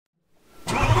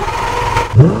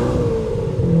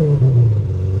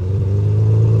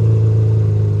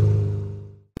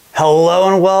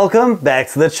Hello and welcome back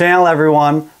to the channel,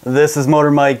 everyone. This is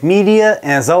Motor Mike Media,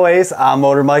 and as always, I'm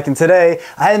Motor Mike, and today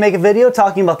I had to make a video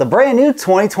talking about the brand new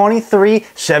 2023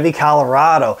 Chevy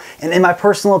Colorado. And in my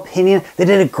personal opinion, they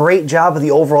did a great job with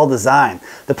the overall design.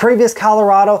 The previous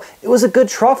Colorado, it was a good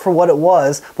truck for what it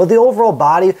was, but the overall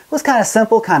body was kind of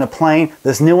simple, kind of plain.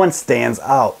 This new one stands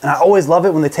out, and I always love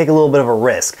it when they take a little bit of a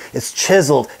risk. It's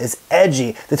chiseled, it's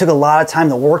edgy. They took a lot of time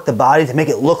to work the body to make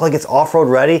it look like it's off-road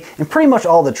ready, and pretty much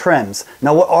all the trims.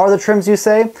 Now, what are the trims, you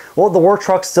say? Well, the work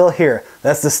truck's still here.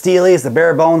 That's the Steely's, the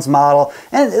bare bones model,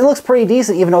 and it looks pretty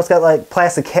decent even though it's got like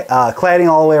plastic cladding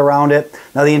all the way around it.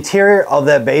 Now, the interior of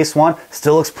that base one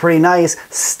still looks pretty nice.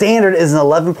 Standard is an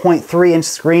 11.3 inch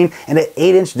screen and an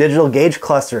 8-inch digital gauge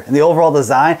cluster, and the overall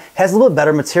design has a little bit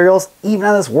better materials even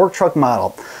on this work truck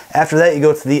model. After that, you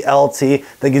go to the LT.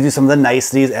 That gives you some of the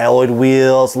niceties, alloyed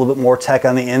wheels, a little bit more tech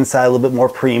on the inside, a little bit more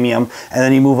premium. And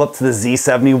then you move up to the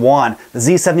Z71. The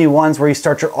Z71 is where you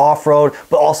start your off-road,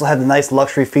 but also have the nice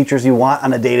luxury features you want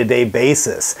on a day-to-day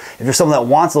basis. If you're someone that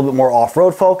wants a little bit more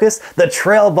off-road focus, the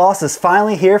Trail Boss is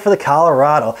finally here for the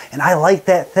Colorado, and I like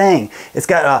that thing. It's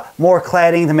got more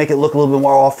cladding to make it look a little bit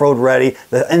more off-road ready.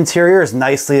 The interior is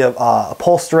nicely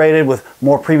upholsterated with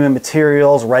more premium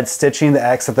materials, red stitching that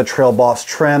acts as the Trail Boss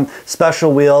trim,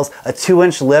 special wheels, a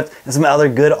 2-inch lift, and some other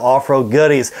good off-road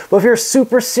goodies. But if you're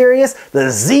super serious, the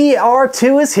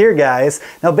ZR2 is here, guys.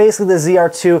 Now, basically, the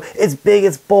ZR2, it's big,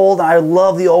 it's bold, and I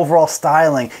love the overall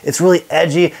styling. It's really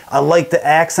edgy. I like the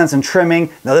accents and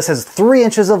trimming. Now, this has 3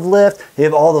 inches of lift. You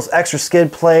have all those extra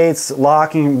skid plates,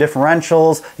 locking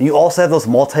differentials. You also have those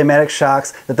multimatic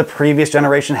shocks that the previous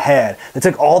generation had. They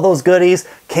took all those goodies,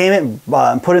 came in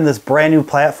and put in this brand new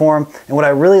platform, and what I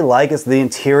really like is the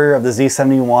interior of the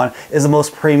Z71 is the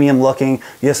most premium looking.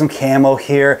 You have some camo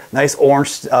here, nice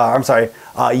orange,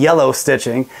 yellow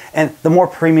stitching, and the more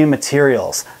premium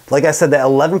materials. Like I said, that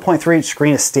 11.3 inch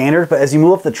screen is standard, but as you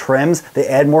move up the trims, they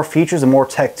add more features and more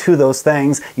tech to those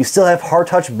things. You still have hard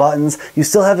touch buttons, you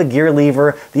still have a gear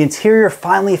lever, the interior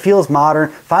finally feels modern,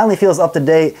 finally feels up to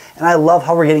date, and I love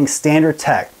how we're getting standard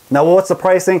tech. Now, what's the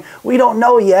pricing? We don't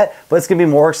know yet, but it's going to be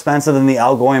more expensive than the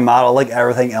outgoing model like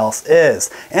everything else is.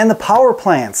 And the power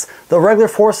plants. The regular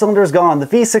 4-cylinder is gone, the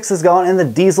V6 is gone, and the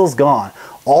diesel's gone.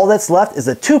 All that's left is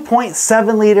a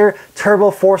 2.7 liter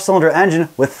turbo 4-cylinder engine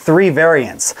with 3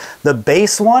 variants. The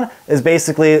base one is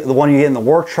basically the one you get in the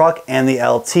work truck, and the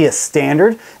LT is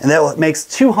standard, and that makes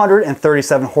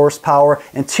 237 horsepower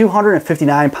and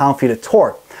 259 pound-feet of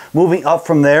torque. Moving up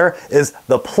from there is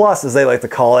the Plus, as they like to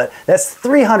call it. That's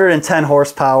 310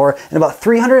 horsepower and about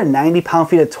 390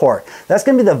 pound-feet of torque. That's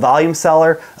going to be the volume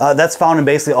seller. That's found in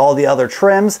basically all the other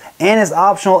trims and is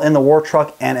optional in the work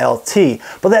truck and LT.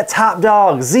 But that top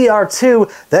dog,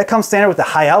 ZR2, that comes standard with the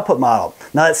high output model.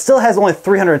 Now, it still has only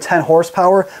 310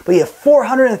 horsepower, but you have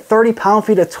 430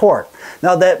 pound-feet of torque.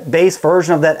 Now, that base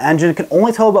version of that engine can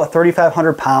only tow about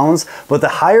 3,500 pounds, but the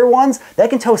higher ones, that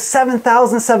can tow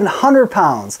 7,700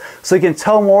 pounds. So you can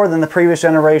tow more than the previous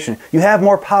generation. You have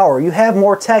more power, you have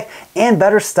more tech, and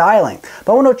better styling.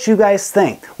 But I want to know what you guys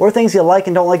think. What are things you like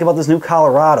and don't like about this new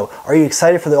Colorado? Are you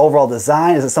excited for the overall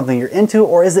design? Is it something you're into,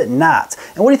 or is it not?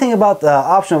 And what do you think about the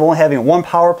option of only having one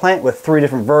power plant with 3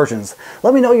 different versions?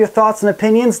 Let me know your thoughts and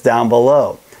opinions down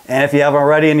below. And if you haven't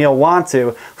already and you'll want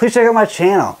to, please check out my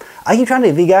channel. I keep trying to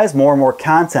give you guys more and more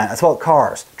content. That's about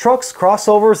cars, trucks,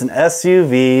 crossovers, and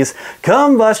SUVs,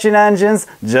 combustion engines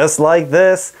just like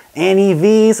this, and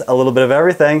EVs, a little bit of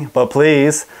everything. But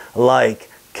please,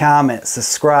 like, comment,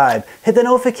 subscribe, hit the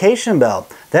notification bell.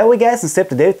 That way, guys, can stay up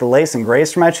to date with the latest and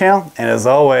greatest from my channel. And as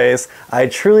always, I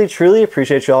truly, truly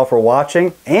appreciate you all for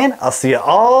watching, and I'll see you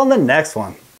all in the next one.